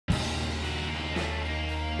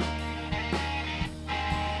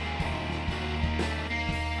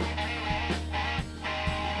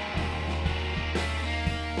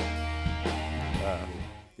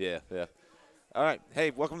Yeah, yeah. All right. Hey,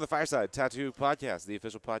 welcome to the Fireside Tattoo Podcast, the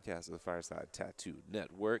official podcast of the Fireside Tattoo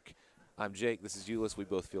Network. I'm Jake. This is Ulyss. We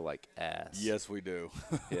both feel like ass. Yes, we do.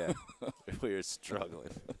 Yeah. We are struggling.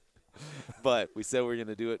 But we said we're going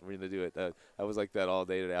to do it, and we're going to do it. I was like that all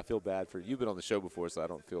day today. I feel bad for you've been on the show before, so I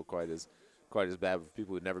don't feel quite as bad with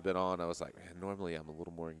people who've never been on. I was like, man, normally I'm a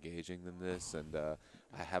little more engaging than this, and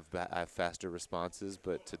I have faster responses,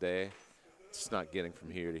 but today it's just not getting from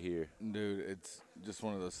here to here. Dude, it's just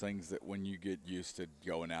one of those things that when you get used to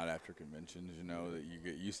going out after conventions, you know, that you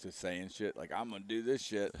get used to saying shit like, I'm going to do this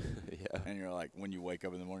shit. Yeah. And you're like, when you wake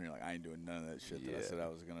up in the morning, you're like, I ain't doing none of that shit that I said I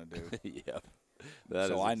was going to do. Yeah.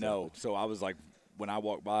 So I know. So I was like, when I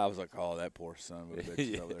walked by, I was like, oh, that poor son of a bitch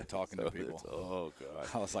is over there talking to people. Oh, God.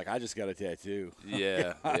 I was like, I just got a tattoo.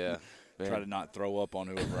 Yeah, yeah. Try to not throw up on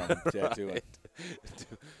whoever I'm tattooing.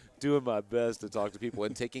 Right. Doing my best to talk to people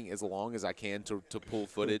and taking as long as I can to pull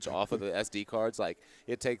footage off of the SD cards. Like,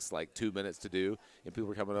 it takes like 2 minutes to do. And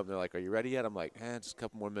people are coming up and they're like, are you ready yet? I'm like, just a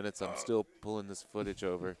couple more minutes. I'm still pulling this footage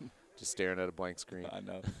over, just staring at a blank screen. I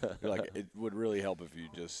know. You're like, it would really help if you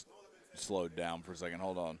just slowed down for a second.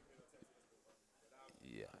 Hold on.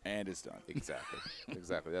 Yeah. And it's done. Exactly.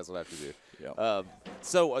 Exactly. That's what I have to do. Yep.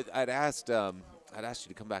 So I'd asked you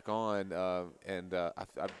to come back on, and I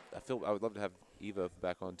feel I would love to have Eva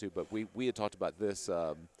back on too. But we had talked about this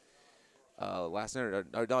last night, or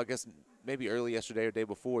no, I guess maybe early yesterday or day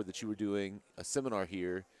before, that you were doing a seminar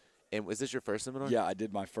here. And was this your first seminar? Yeah, I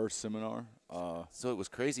did my first seminar. So it was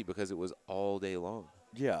crazy because it was all day long.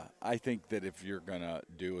 Yeah, I think that if you're going to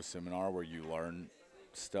do a seminar where you learn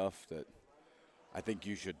stuff, that I think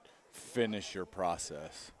you should finish your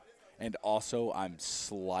process. And also, I'm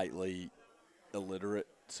slightly illiterate,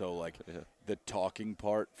 so like the talking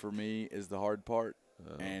part for me is the hard part.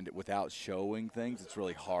 And without showing things, it's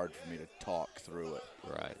really hard for me to talk through it.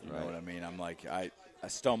 Right. You know what I mean? I'm like, I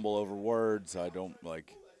stumble over words. I don't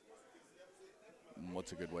like,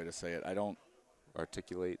 what's a good way to say it? I don't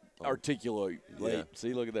Articulate. articulate. Yeah.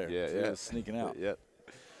 See, look at there. Yeah, See, yeah. it's sneaking out. Yep.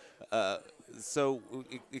 So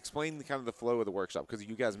explain the kind of the flow of the workshop, because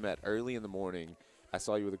you guys met early in the morning. I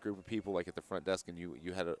saw you with a group of people like at the front desk, and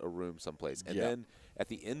you had a room someplace. And then at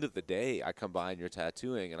the end of the day, I come by and you're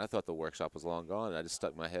tattooing, and I thought the workshop was long gone. And I just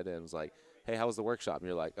stuck my head in and was like, hey, how was the workshop? And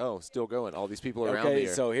you're like, oh, still going. All these people around me. Okay,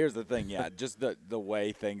 so here's the thing. Yeah, just the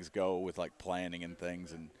way things go with like planning and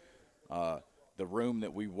things, and the room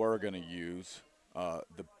that we were going to use,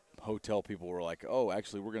 the hotel people were like, oh,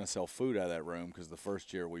 actually, we're going to sell food out of that room because the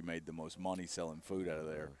first year we made the most money selling food out of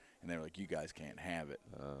there. And they were like, you guys can't have it.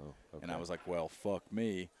 Oh, okay. And I was like, well, fuck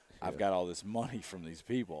me. I've got all this money from these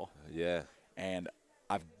people. Yeah. And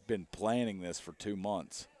I've been planning this for 2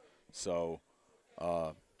 months. So,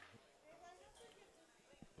 Yeah,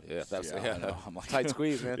 that's I know. I'm like, tight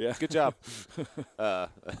squeeze, man. Yeah. Good job.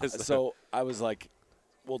 So I was like,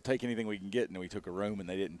 we'll take anything we can get. And we took a room, and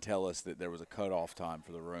they didn't tell us that there was a cutoff time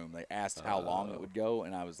for the room. They asked how long it would go,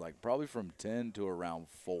 and I was like, probably from 10 to around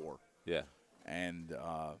 4. Yeah. And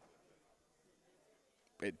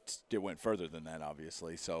it went further than that,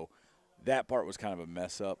 obviously. So that part was kind of a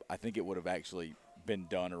mess up. I think it would have actually been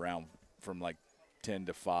done around from like 10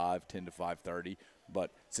 to 5, 10 to 5:30.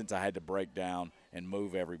 But since I had to break down and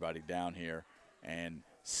move everybody down here and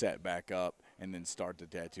set back up and then start the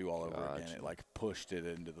tattoo all over again, it like pushed it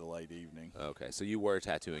into the late evening. Okay, so you were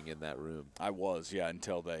tattooing in that room. I was, yeah,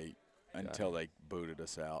 until they booted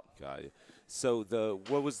us out. Got you. So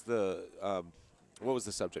what was the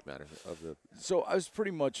subject matter of the? So I was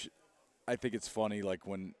pretty much, I think it's funny, like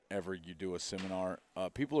whenever you do a seminar,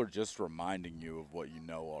 people are just reminding you of what you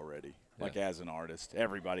know already. Like as an artist,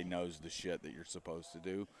 everybody knows the shit that you're supposed to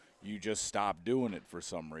do. You just stop doing it for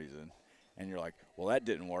some reason. And you're like, well, that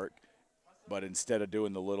didn't work. But instead of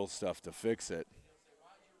doing the little stuff to fix it,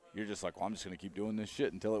 you're just like, well, I'm just going to keep doing this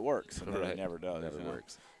shit until it works. And then it never does. Never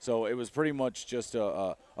works. So it was pretty much just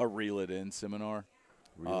a reel-it-in seminar.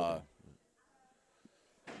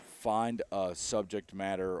 Find a subject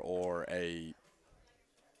matter or a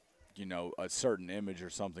certain image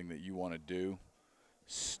or something that you want to do.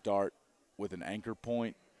 Start with an anchor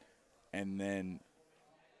point and then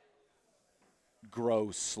grow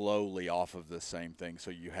slowly off of the same thing, so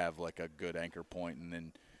you have like a good anchor point, and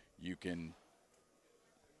then you can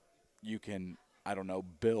I don't know,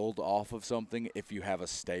 build off of something if you have a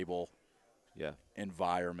stable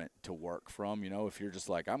environment to work from. You know, if you're just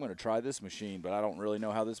like, I'm going to try this machine, but I don't really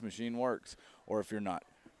know how this machine works, or if you're not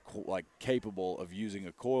like capable of using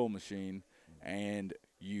a coil machine and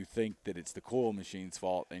you think that it's the coil machine's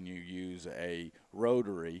fault and you use a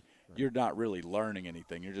rotary, you're not really learning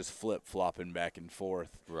anything. You're just flip-flopping back and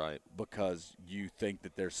forth, right? Because you think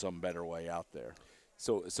that there's some better way out there.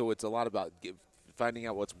 So it's a lot about finding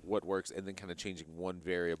out what works and then kind of changing one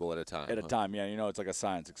variable at a time. At a time, yeah. It's like a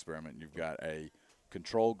science experiment. You've got a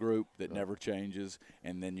control group that never changes,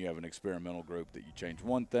 and then you have an experimental group that you change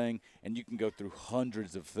one thing, and you can go through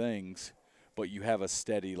hundreds of things, but you have a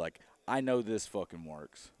steady, like, I know this fucking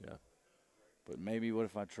works. Yeah. But maybe what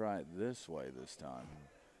if I try it this way this time?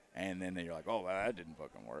 And then you're like, oh, well, that didn't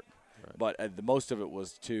fucking work. Right. But the most of it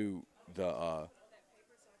was to the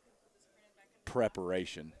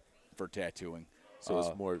preparation for tattooing. So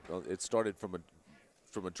it's more. It started from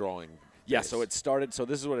a drawing. Yeah. base. So it started. So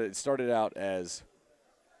this is what it started out as.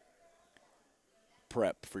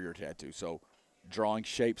 Prep for your tattoo. So drawing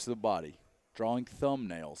shapes of the body, drawing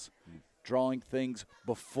thumbnails, drawing things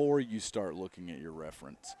before you start looking at your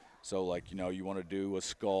reference. So like, you want to do a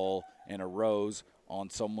skull and a rose on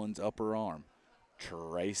someone's upper arm.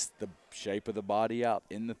 Trace the shape of the body out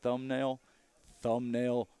in the thumbnail.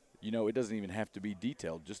 Thumbnail, it doesn't even have to be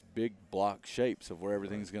detailed, just big block shapes of where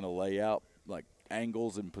everything's going to lay out, like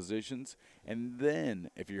angles and positions. And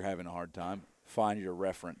then, if you're having a hard time, find your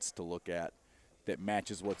reference to look at that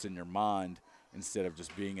matches what's in your mind instead of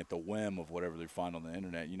just being at the whim of whatever they find on the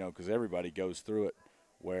internet, because everybody goes through it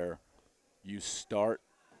where you start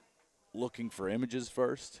looking for images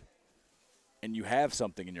first and you have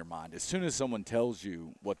something in your mind. As soon as someone tells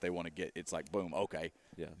you what they want to get, it's like, boom, okay,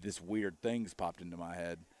 this weird thing's popped into my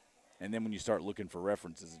head. And then when you start looking for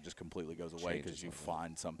references, it just completely goes away because you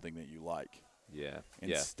find something that you like. Yeah.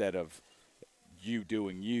 Instead of you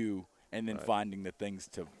doing you and then finding the things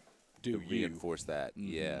to do to reinforce that.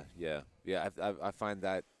 Mm-hmm. Yeah. I find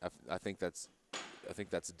that. I think that's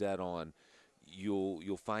dead on.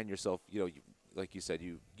 You'll find yourself. Like you said,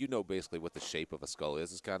 you know basically what the shape of a skull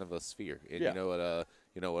is. It's kind of a sphere, and you know what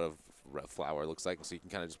a flower looks like. So you can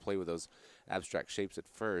kind of just play with those abstract shapes at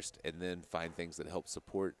first, and then find things that help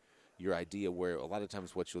support your idea. Where a lot of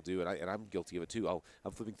times what you'll do, and I'm guilty of it too.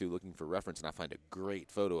 I'm flipping through looking for reference, and I find a great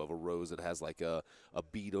photo of a rose that has like a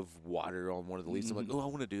bead of water on one of the leaves. I'm like, oh, I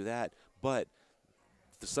want to do that, but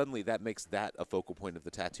suddenly that makes that a focal point of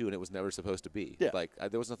the tattoo, and it was never supposed to be. Yeah. Like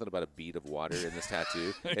there was nothing about a bead of water in this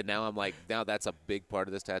tattoo, and now I'm like, now that's a big part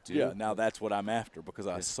of this tattoo. Yeah, now that's what I'm after because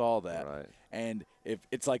I saw that. Right. And if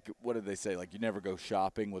it's like, what did they say? Like you never go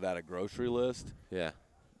shopping without a grocery list. Yeah.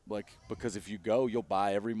 Like because if you go, you'll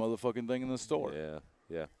buy every motherfucking thing in the store.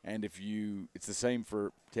 Yeah. And it's the same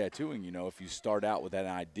for tattooing. If you start out with that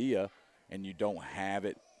idea and you don't have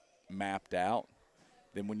it mapped out,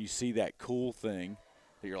 then when you see that cool thing,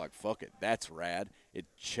 that you're like, fuck it, that's rad. It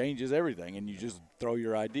changes everything, and you just throw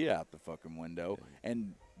your idea out the fucking window.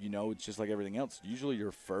 And, it's just like everything else. Usually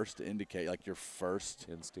your first indicate, like your first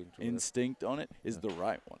instinct on it is the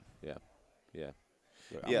right one. Yeah.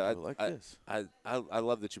 I like this. I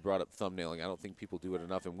love that you brought up thumbnailing. I don't think people do it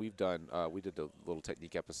enough, and we did a little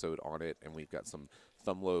technique episode on it, and we've got some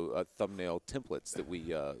thumbnail templates that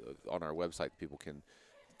we on our website people can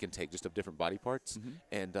take just of different body parts,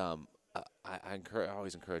 and I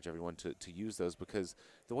always encourage everyone to use those because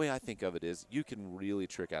the way I think of it is you can really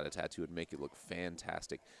trick out a tattoo and make it look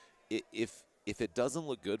fantastic. If it doesn't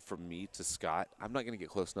look good from me to Scott, I'm not going to get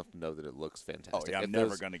close enough to know that it looks fantastic. Oh, yeah, I'm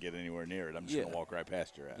never going to get anywhere near it. I'm just going to walk right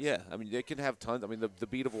past your ass. Yeah, I mean, they can have tons. I mean, the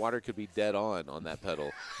bead of water could be dead on that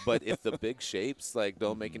pedal. But if the big shapes, like,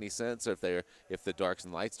 don't make any sense, or if the darks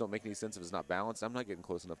and lights don't make any sense, if it's not balanced, I'm not getting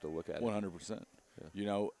close enough to look at it. 100%.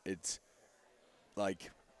 Yeah. It's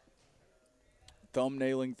like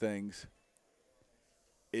thumbnailing things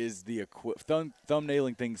is the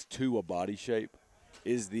thumbnailing things to a body shape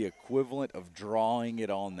is the equivalent of drawing it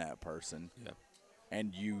on that person. Yeah.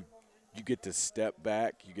 And you get to step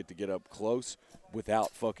back, you get to get up close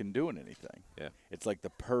without fucking doing anything. Yeah. It's like the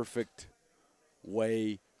perfect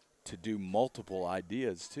way to do multiple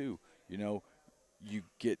ideas too. You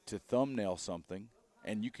get to thumbnail something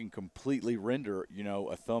and you can completely render,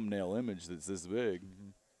 a thumbnail image that's this big. Mm-hmm.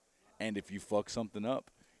 And if you fuck something up,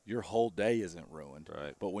 your whole day isn't ruined.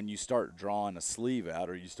 Right. But when you start drawing a sleeve out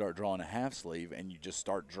or you start drawing a half sleeve and you just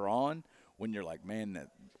start drawing, when you're like, man, that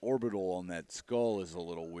orbital on that skull is a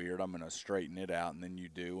little weird, I'm going to straighten it out, and then you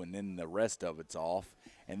do, and then the rest of it's off,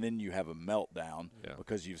 and then you have a meltdown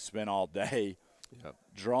because you've spent all day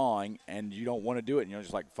drawing and you don't want to do it, and you're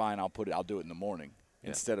just like, fine, I'll do it in the morning.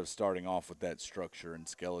 Instead of starting off with that structure and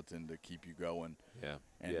skeleton to keep you going. Yeah.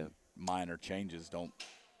 And minor changes don't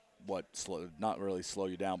not really slow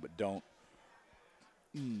you down, but don't.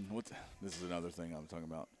 This is another thing I'm talking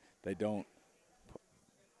about. They don't.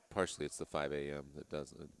 Partially, it's the 5 a.m. that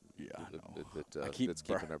does it. Yeah, that's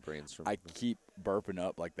keeping our brains from. I keep burping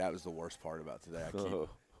up. Like that was the worst part about today. I keep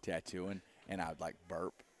tattooing, and I'd like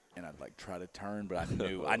burp, and I'd like try to turn, but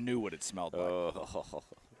I knew what it smelled like, Oh.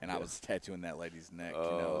 and I was tattooing that lady's neck, you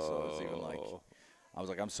know. So it was even like, I was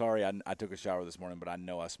like, I'm sorry, I took a shower this morning, but I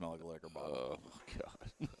know I smell like a liquor bottle. Oh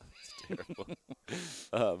God, that's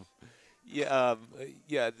terrible. Yeah.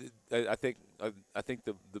 I think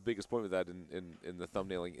the biggest point with that in the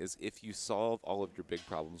thumbnailing is if you solve all of your big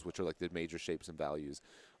problems, which are like the major shapes and values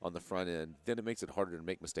on the front end, then it makes it harder to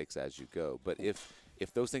make mistakes as you go. But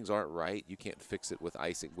if those things aren't right, you can't fix it with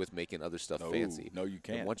icing, with making other stuff fancy. No, you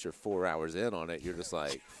can't. And once you're 4 hours in on it, you're just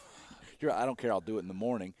like, I don't care. I'll do it in the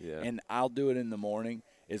morning. Yeah. And I'll do it in the morning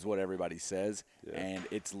is what everybody says. Yeah. And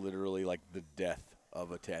it's literally like the death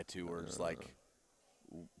of a tattooer's like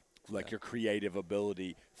your creative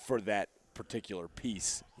ability for that particular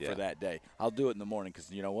piece for that day. I'll do it in the morning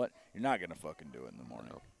because you know what? You're not going to fucking do it in the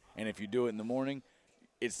morning. No. And if you do it in the morning,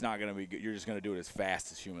 it's not going to be good. You're just going to do it as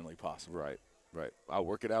fast as humanly possible. Right. I'll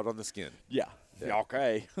work it out on the skin. Yeah.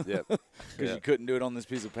 Okay. Yeah. Because you couldn't do it on this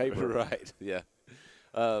piece of paper. Right. Yeah.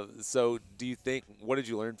 So do you think, what did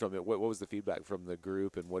you learn from it? What was the feedback from the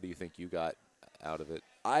group, and what do you think you got out of it?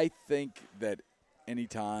 I think that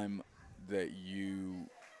anytime that you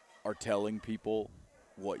are telling people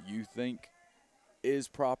what you think is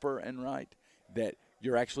proper and right, that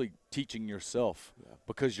you're actually teaching yourself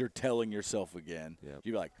because you're telling yourself again. Yeah.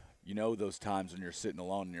 You're like, you know, those times when you're sitting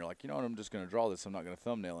alone and you're like, you know what, I'm just going to draw this. I'm not going to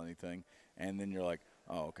thumbnail anything. And then you're like,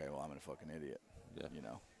 oh, okay, well, I'm a fucking idiot. Yeah. You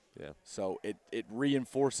know? Yeah. So it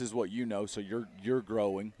reinforces what you know, so you're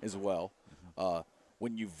growing as well.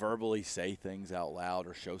 When you verbally say things out loud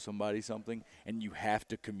or show somebody something and you have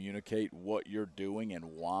to communicate what you're doing and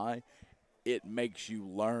why, it makes you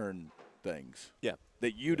learn things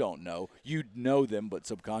that you don't know. You know them, but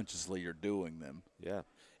subconsciously you're doing them. Yeah.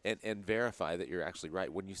 And verify that you're actually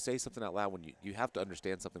right. When you say something out loud, when you have to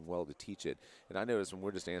understand something well to teach it. And I notice when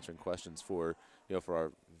we're just answering questions for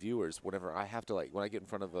our viewers, whenever I have to, like, when I get in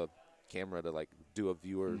front of a camera to, like, do a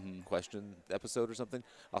viewer question episode or something,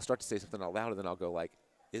 I'll start to say something out loud, and then I'll go, like,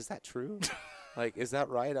 is that true? Like, is that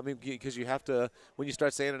right? I mean, because you have to, when you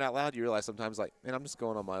start saying it out loud, you realize sometimes, like, man, I'm just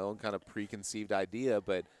going on my own kind of preconceived idea,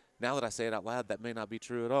 but now that I say it out loud, that may not be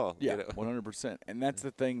true at all. Yeah, 100%. And that's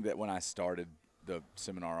the thing that when I started the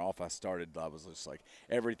seminar off, I was just like,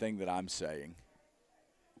 everything that I'm saying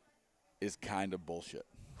is kind of bullshit.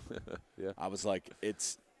 Yeah. I was like,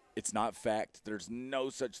 it's not fact. There's no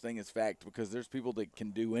such thing as fact because there's people that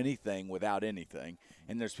can do anything without anything,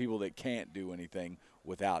 and there's people that can't do anything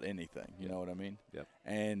without anything. You know what I mean? Yep.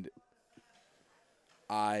 And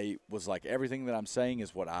I was like, everything that I'm saying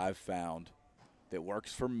is what I've found that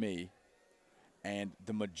works for me, and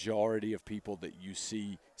the majority of people that you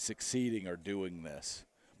see succeeding are doing this.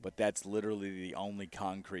 But that's literally the only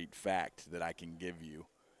concrete fact that I can give you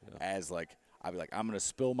as, like, I'd be like, I'm going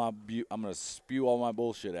to spew all my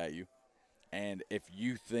bullshit at you. And if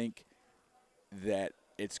you think that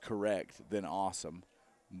it's correct, then awesome.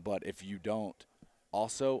 But if you don't,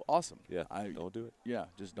 also awesome. Yeah. Don't do it. Yeah.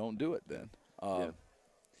 Just don't do it then.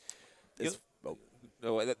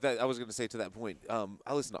 No, I was going to say to that point,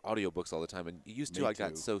 I listen to audiobooks all the time, and used to I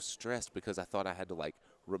got so stressed because I thought I had to, like,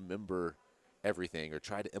 remember everything or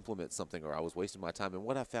try to implement something, or I was wasting my time. And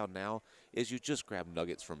what I found now is you just grab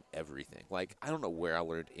nuggets from everything. Like, I don't know where I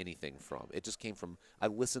learned anything from. It just came from, I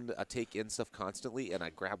take in stuff constantly, and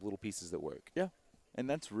I grab little pieces that work. Yeah. And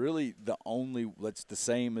that's really it's the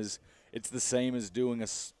same as doing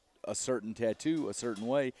a certain tattoo a certain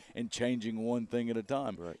way and changing one thing at a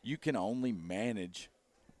time. Right. You can only manage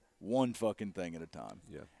one fucking thing at a time.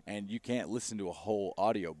 Yeah. And you can't listen to a whole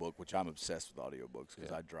audiobook, which I'm obsessed with audiobooks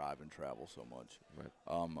because I drive and travel so much. Right.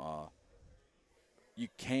 You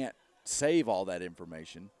can't save all that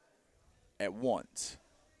information at once.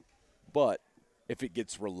 But if it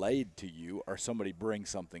gets relayed to you or somebody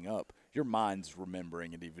brings something up, your mind's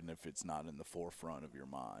remembering it even if it's not in the forefront of your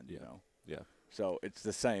mind, you know? Yeah. So it's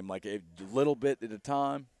the same, like a little bit at a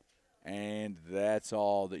time, and that's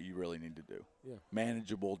all that you really need to do. Yeah.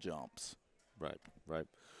 Manageable jumps. Right.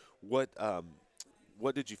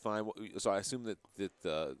 What did you find? So I assume that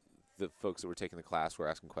the folks that were taking the class were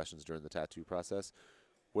asking questions during the tattoo process.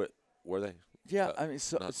 Were they? Yeah, I mean,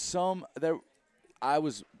 some there. I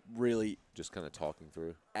was really just kind of talking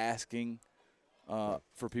through, asking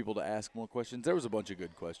for people to ask more questions. There was a bunch of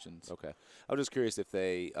good questions. Okay, I'm just curious if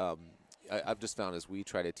they. I've just found as we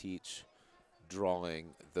try to teach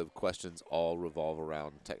drawing, the questions all revolve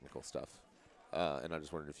around technical stuff, and I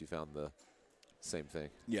just wondered if you found the same thing.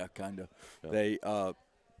 Yeah, kind of. Yeah.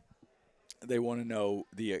 They want to know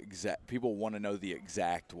the exact. People want to know the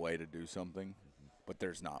exact way to do something, but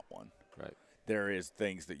there's not one. Right. There is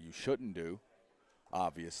things that you shouldn't do,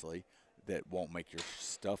 obviously. that won't make your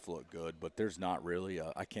stuff look good, but there's not really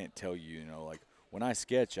I can't tell you, you know, like when I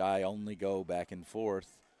sketch, I only go back and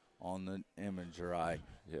forth on the image, or I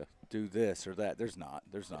Yeah. do this or that. There's not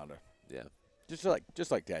a Yeah. just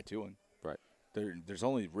like tattooing. Right. There's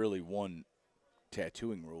only really one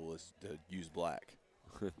tattooing rule is to use black.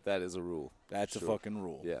 That is a rule. That's Sure. a fucking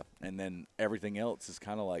rule. Yeah. And then everything else is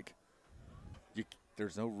kind of like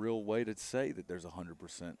there's no real way to say that there's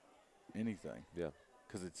 100% anything. Yeah.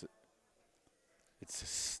 Because it's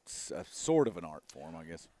a sort of an art form, I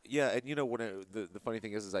guess. Yeah, and you know when the funny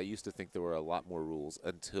thing is I used to think there were a lot more rules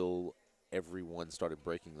until everyone started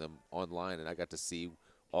breaking them online, and I got to see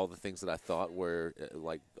all the things that I thought were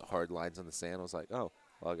like hard lines in the sand. I was like, oh,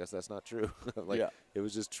 well, I guess that's not true. Like Yeah. it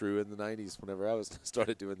was just true in the '90s whenever I was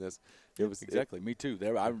started doing this. It was Exactly. Me too.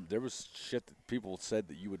 There was shit that people said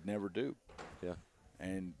that you would never do. Yeah.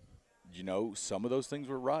 And, you know, some of those things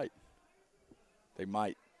were right. They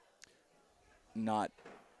might not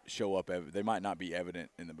show up. They might not be evident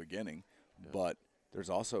in the beginning, but there's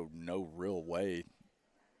also no real way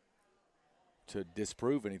to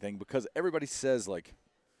disprove anything because everybody says, like,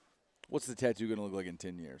 what's the tattoo going to look like in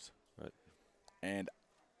 10 years? Right. And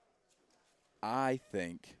I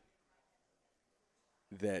think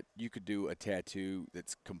that you could do a tattoo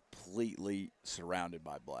that's completely surrounded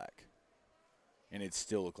by black, and it'd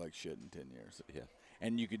still look like shit in 10 years. Yeah.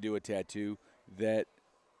 And you could do a tattoo that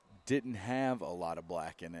didn't have a lot of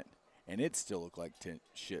black in it, and it still look like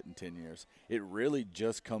shit in 10 years. It really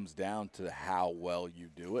just comes down to how well you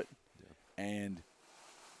do it. Yeah.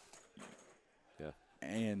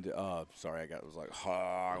 And sorry, I was like,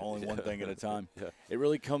 only one thing at a time. Yeah. It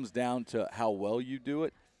really comes down to how well you do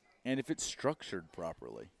it, and if it's structured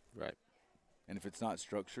properly. Right. And if it's not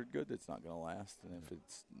structured good, it's not going to last. And if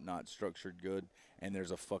it's not structured good and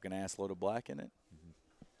there's a fucking assload of black in it,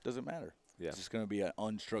 doesn't matter. Yeah. It's just going to be an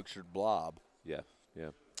unstructured blob. Yeah.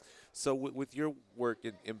 Yeah. So with your work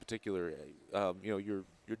in particular, you know, you're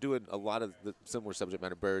doing a lot of the similar subject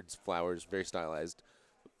matter: birds, flowers, very stylized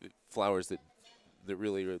flowers that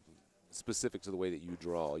really are specific to the way that you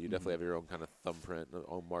draw. You definitely have your own kind of thumbprint,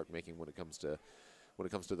 own mark making when it comes to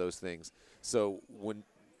those things. So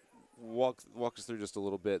walk us through just a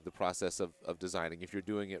little bit the process of designing. If you're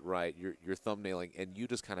doing it right, you're thumbnailing, and you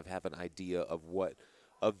just kind of have an idea of what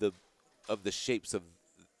of the shapes of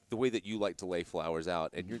the way that you like to lay flowers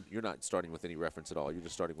out, and you're not starting with any reference at all. You're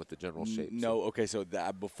just starting with the general shape. No, okay. So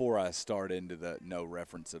before I start into the no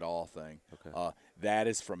reference at all thing, Okay. That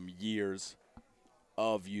is from years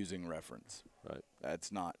of using reference. Right.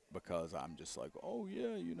 That's not because I'm just like, oh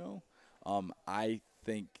yeah, you know. I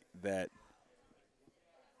think that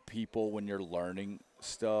people, when you're learning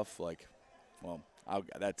stuff, like, well,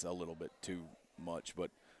 that's a little bit too much,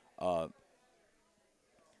 but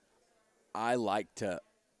I like to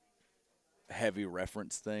heavy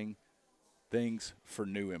reference things for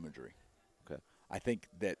new imagery. Okay. I think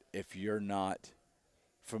that if you're not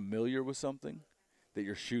familiar with something, that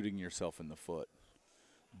you're shooting yourself in the foot.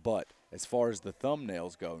 But as far as the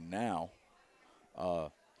thumbnails go now, I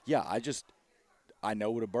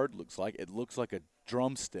know what a bird looks like. It looks like a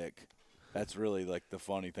drumstick. That's really like the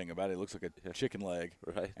funny thing about it. It looks like a chicken leg.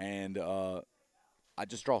 Right. And I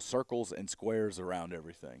just draw circles and squares around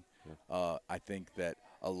everything. Yeah. I think that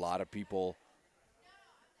a lot of people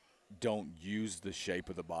don't use the shape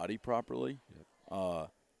of the body properly.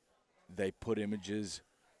 Yep. They put images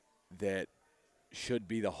that should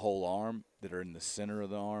be the whole arm that are in the center of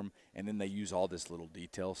the arm, and then they use all this little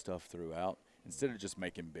detail stuff throughout instead of just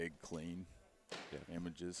making big, clean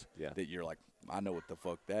images that you're like, I know what the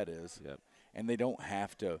fuck that is. Yep. And they don't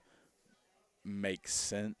have to make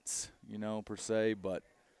sense, you know, per se, but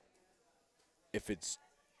if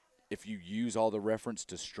you use all the reference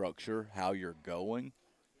to structure how you're going,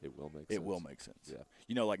 it will make sense. It will make sense. Yeah.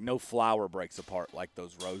 You know, like no flower breaks apart like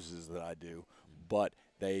those roses that I do, but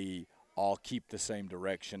they all keep the same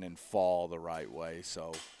direction and fall the right way,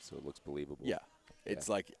 so it looks believable. Yeah. It's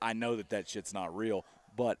like, I know that shit's not real,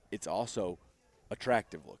 but it's also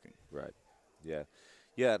attractive looking. Right. Yeah.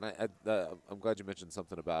 Yeah, and I'm glad you mentioned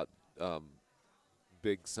something about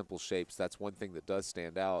big, simple shapes. That's one thing that does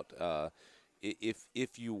stand out.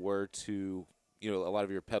 If you were to, you know, a lot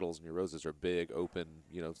of your petals and your roses are big, open,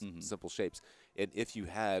 you know, simple shapes. And if you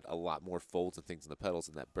had a lot more folds and things in the petals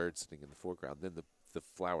and that bird sitting in the foreground, then the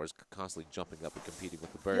flowers constantly jumping up and competing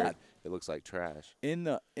with the bird, it looks like trash. In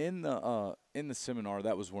the seminar,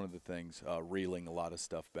 that was one of the things, reeling a lot of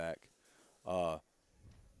stuff back.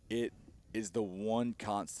 It is the one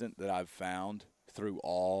constant that I've found through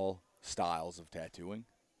all styles of tattooing.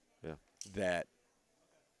 Yeah. That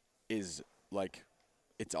is like,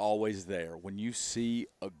 it's always there. When you see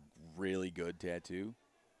a really good tattoo,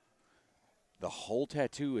 the whole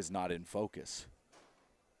tattoo is not in focus.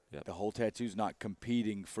 Yep. The whole tattoo's not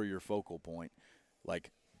competing for your focal point.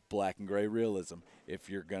 Like black and gray realism. If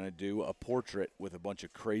you're going to do a portrait with a bunch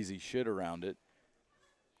of crazy shit around it,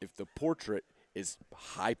 if the portrait is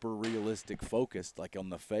hyper realistic focused, like on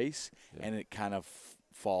the face, and it kind of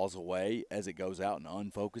falls away as it goes out and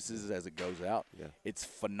unfocuses as it goes out, it's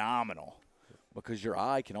phenomenal because your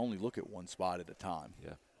eye can only look at one spot at a time.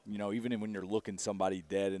 Yeah. You know, even when you're looking somebody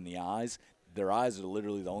dead in the eyes, their eyes are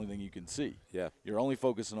literally the only thing you can see. Yeah. You're only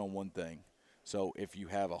focusing on one thing. So if you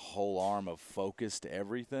have a whole arm of focus to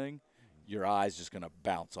everything, your eye's just going to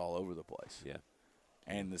bounce all over the place. Yeah.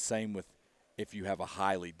 And the same with if you have a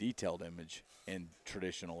highly detailed image in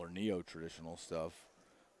traditional or neo-traditional stuff.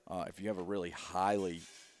 If you have a really highly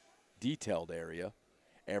detailed area,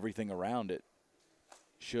 everything around it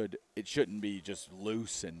shouldn't be just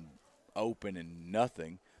loose and open and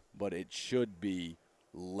nothing, but it should be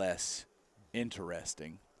less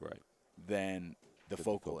interesting than the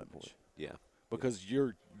focal image. Point. Yeah. Because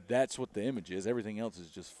that's what the image is. Everything else is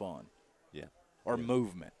just fun. Yeah. Or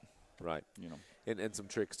movement. Right. You know. And some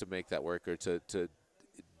tricks to make that work, or to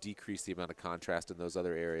decrease the amount of contrast in those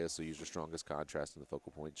other areas. So use your strongest contrast in the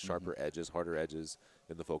focal point, sharper edges, harder edges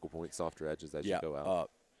in the focal point, softer edges as you go out.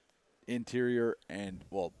 Interior and,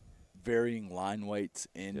 varying line weights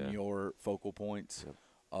in your focal points.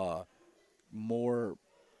 More,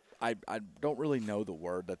 I don't really know the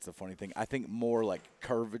word. That's the funny thing. I think more like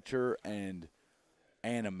curvature and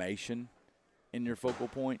animation in your focal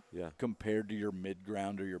point compared to your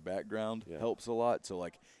midground or your background helps a lot. So,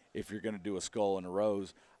 like, if you're going to do a skull and a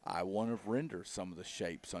rose, I want to render some of the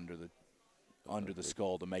shapes under the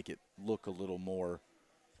skull to make it look a little more.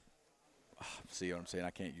 See what I'm saying? I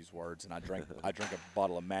can't use words. And I drank a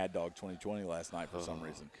bottle of Mad Dog 2020 last night for some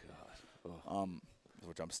reason.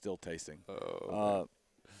 Which I'm still tasting.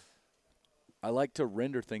 I like to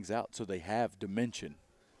render things out so they have dimension.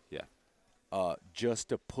 Yeah. Just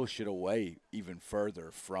to push it away even further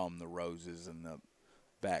from the roses and the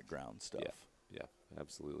background stuff. Yeah,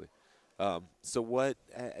 absolutely. So what,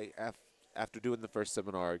 after doing the first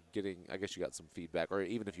seminar, I guess you got some feedback, or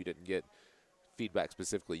even if you didn't get feedback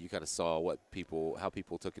specifically, you kind of saw how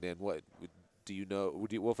people took it in. What do you know?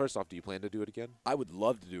 Well, first off, do you plan to do it again? I would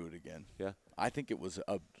love to do it again. Yeah. I think it was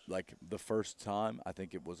like the first time. I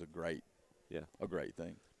think it was a great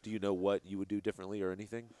thing. Do you know what you would do differently or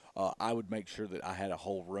anything? I would make sure that I had a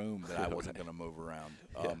whole room that I wasn't going to move around.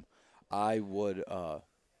 I would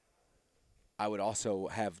also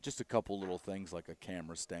have just a couple little things like a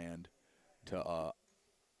camera stand to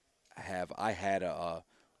have. I had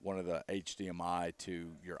one of the HDMI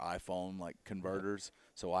to your iPhone like converters,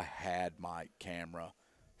 so I had my camera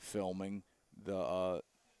filming the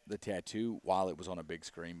tattoo while it was on a big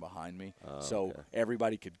screen behind me,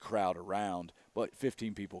 everybody could crowd around, but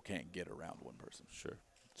 15 people can't get around one person. Sure.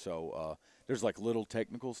 So there's like little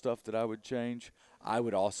technical stuff that I would change. I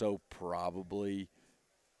would also probably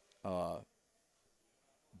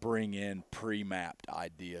bring in pre-mapped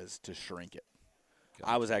ideas to shrink it.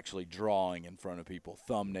 Gotcha. I was actually drawing in front of people,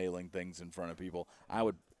 thumbnailing things in front of people. I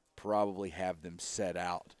would probably have them set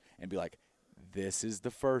out and be like, this is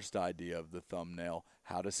the first idea of the thumbnail,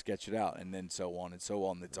 how to sketch it out, and then so on and so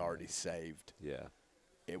on that's already saved. Yeah.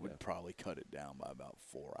 It would probably cut it down by about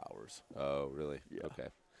 4 hours. Oh, really? Yeah. Okay.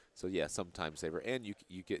 So, yeah, some time saver. And you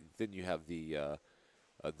have the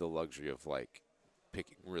luxury of, like,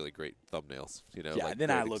 picking really great thumbnails, Yeah, like then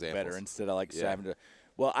I look examples. better instead of having to.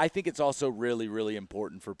 Well, I think it's also really, really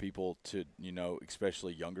important for people to,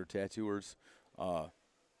 especially younger tattooers,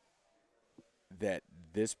 that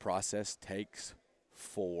this process takes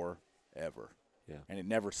forever. Yeah. And it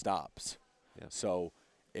never stops. Yeah. So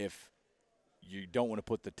if you don't want to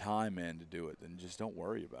put the time in to do it, then just don't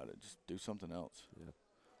worry about it. Just do something else. Yeah.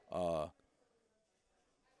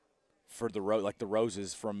 For the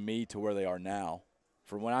roses from me to where they are now,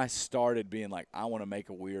 from when I started being like, I want to make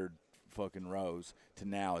a weird fucking rose, to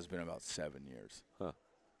now has been about 7 years. Huh.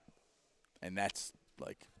 And that's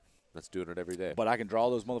like. That's doing it every day. But I can draw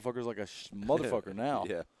those motherfuckers like a motherfucker now.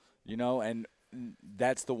 Yeah. And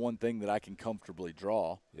that's the one thing that I can comfortably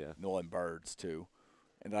draw. Yeah. And birds, too.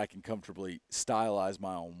 And I can comfortably stylize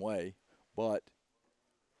my own way. But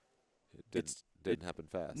it didn't happen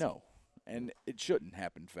fast. No. And it shouldn't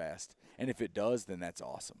happen fast. And if it does, then that's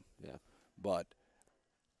awesome. Yeah. But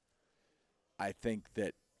I think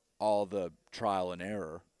that all the trial and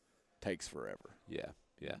error takes forever. Yeah.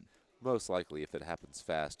 Yeah. Most likely, if it happens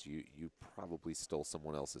fast, you probably stole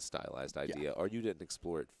someone else's stylized idea, or you didn't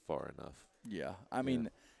explore it far enough. Yeah. I mean,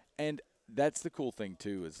 and that's the cool thing,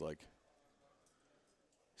 too, is like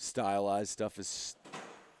stylized stuff is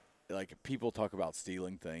like people talk about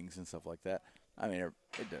stealing things and stuff like that. I mean,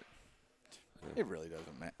 it really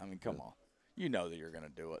doesn't matter. I mean, come on. You know that you're going to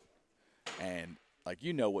do it. And, like,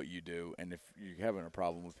 you know what you do. And if you're having a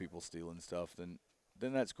problem with people stealing stuff, then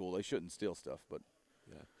that's cool. They shouldn't steal stuff. But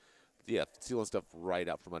yeah, stealing stuff right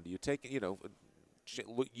out from under you. Taking,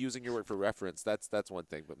 using your work for reference, that's one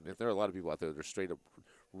thing. But if there are a lot of people out there that are straight up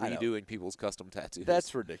redoing people's custom tattoos.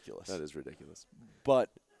 That's ridiculous. That is ridiculous. But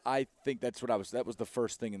I think that was the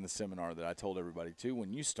first thing in the seminar that I told everybody, too.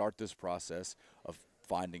 When you start this process of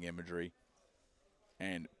finding imagery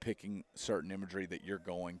and picking certain imagery that you're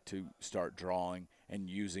going to start drawing and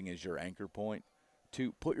using as your anchor point,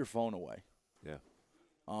 to put your phone away. Yeah.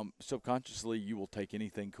 Subconsciously, you will take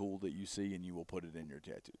anything cool that you see and you will put it in your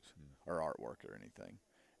tattoos or artwork or anything.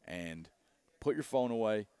 And put your phone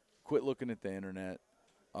away. Quit looking at the internet.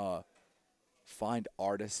 Find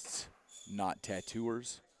artists, not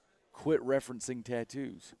tattooers. Quit referencing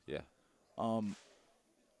tattoos. Yeah.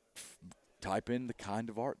 Type in the kind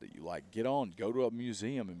of art that you like. Go to a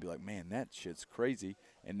museum and be like, man, that shit's crazy.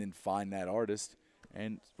 And then find that artist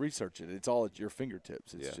and research it. It's all at your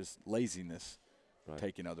fingertips. It's just laziness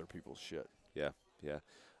taking other people's shit. Yeah, yeah.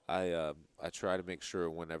 I try to make sure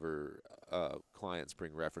whenever clients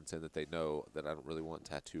bring reference in that they know that I don't really want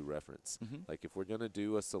tattoo reference. Like if we're gonna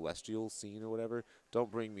do a celestial scene or whatever, don't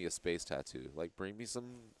bring me a space tattoo. Like bring me some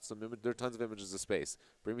there are tons of images of space.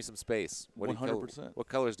 Bring me some space. 100%. What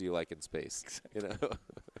colors do you like in space?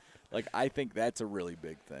 Like I think that's a really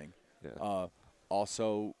big thing. Yeah.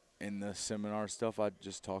 Also in the seminar stuff I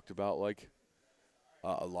just talked about, like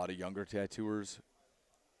a lot of younger tattooers.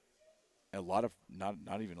 A lot of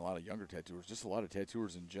not even a lot of younger tattooers, just a lot of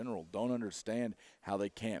tattooers in general don't understand how they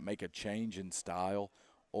can't make a change in style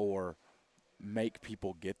or make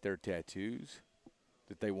people get their tattoos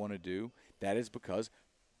that they want to do. That is because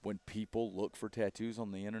when people look for tattoos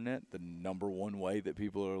on the internet, the number one way that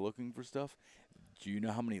people are looking for stuff, do you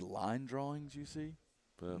know how many line drawings you see?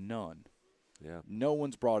 None. Yeah. No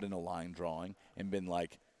one's brought in a line drawing and been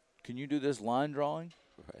like, can you do this line drawing?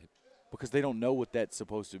 Right. Because they don't know what that's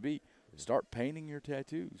supposed to be. Start painting your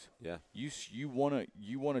tattoos. Yeah. You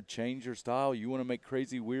wanna change your style. You wanna make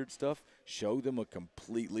crazy weird stuff. Show them a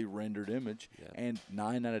completely rendered image, and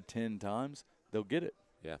 9 out of 10 times they'll get it.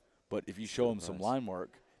 Yeah. But if you show them some line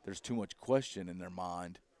work, there's too much question in their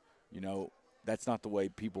mind. That's not the way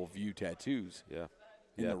people view tattoos. Yeah.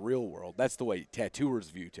 In the real world, that's the way tattooers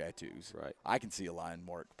view tattoos. Right. I can see a line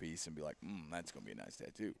work piece and be like, that's gonna be a nice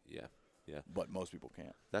tattoo. Yeah. Yeah. But most people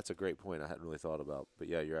can't. That's a great point I hadn't really thought about. But,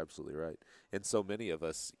 yeah, you're absolutely right. And so many of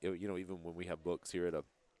us, even when we have books here at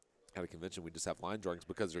a convention, we just have line drawings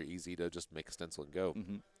because they're easy to just make a stencil and go.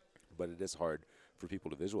 But it is hard for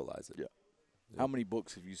people to visualize it. Yeah. How many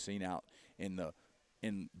books have you seen out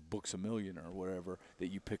in Books A Million or whatever that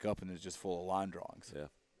you pick up and it's just full of line drawings? Yeah.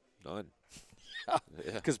 None.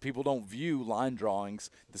 Because people don't view line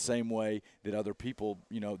drawings the same way that other people,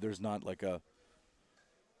 there's not like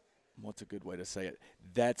what's a good way to say it?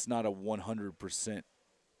 That's not a 100%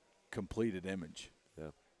 completed image. Yeah.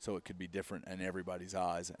 So it could be different in everybody's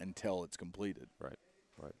eyes until it's completed. Right.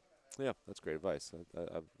 Right. Yeah, that's great advice.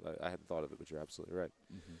 I hadn't thought of it, but you're absolutely right.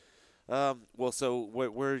 Well, so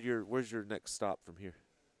where's your next stop from here?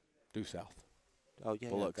 Due south. Oh yeah,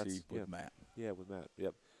 Biloxi with Matt. Yeah, with Matt.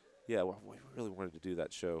 Yep. Yeah, well, we really wanted to do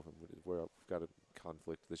that show. We've got a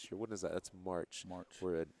conflict this year. When is that? That's March.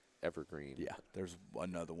 We're at Evergreen. Yeah, there's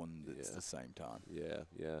another one that's the same time. Yeah,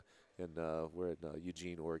 yeah. And we're at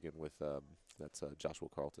Eugene, Oregon with that's Joshua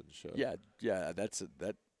Carlton's show. Yeah, that's a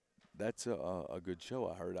good show.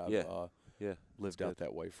 I heard. I've lived out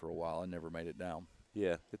that way for a while. I never made it down.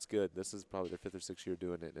 Yeah, it's good. This is probably their 5th or 6th year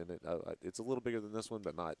doing it, and it's a little bigger than this one,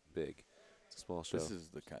 but not big. It's a small show. This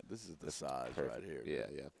is the size right here.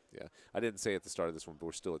 Yeah. I didn't say at the start of this one, but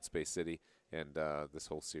we're still at Space City, and this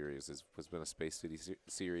whole series has been a Space City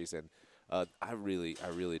series, and I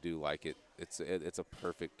really do like it. It's a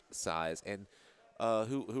perfect size. And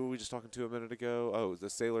who were we just talking to a minute ago? Oh, the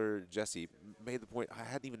sailor Jesse made the point I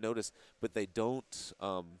hadn't even noticed, but they don't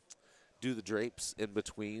do the drapes in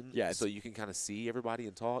between, so you can kind of see everybody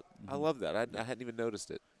and talk. I love that. I hadn't even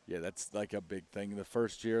noticed it. Yeah, that's like a big thing. The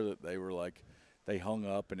first year that they were like, they hung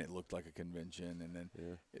up and it looked like a convention, and then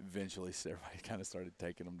eventually everybody kind of started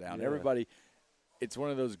taking them down. Yeah. Everybody, it's one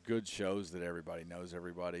of those good shows that everybody knows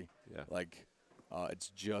everybody. Yeah. Like, it's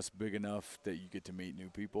just big enough that you get to meet new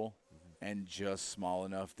people, and just small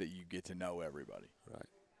enough that you get to know everybody. Right.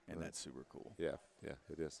 And that's super cool. Yeah,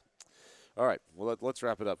 it is. All right, well, let's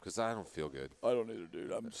wrap it up because I don't feel good. I don't either,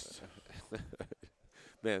 dude. I'm just...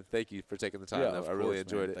 Man, thank you for taking the time. Yeah, I really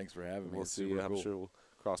enjoyed it. Thanks for having me. We'll see you. I'm sure we'll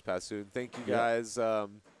cross paths soon. Thank you Yep. guys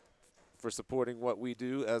for supporting what we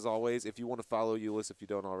do. As always, if you want to follow Ulyss, if you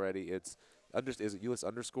don't already, it's is it Ulyss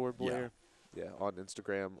 _ Blair? Yeah, on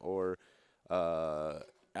Instagram or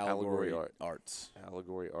Allegory Arts.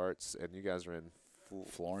 Allegory Arts, and you guys are in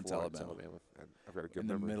Florence, Alabama. And I've got a good In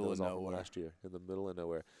the memory. middle It was of all from nowhere. last year. In the middle of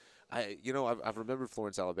nowhere. I've remembered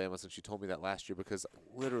Florence, Alabama since she told me that last year because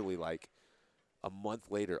literally like a month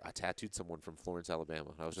later I tattooed someone from Florence,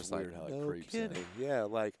 Alabama. And I was It's just weird like, how it no creeps in. kidding. Yeah,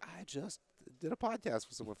 like I just did a podcast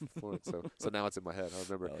with someone from Florence. So now it's in my head. I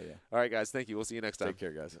remember. Oh, yeah. All right, guys. Thank you. We'll see you next time. Take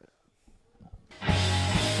care, guys.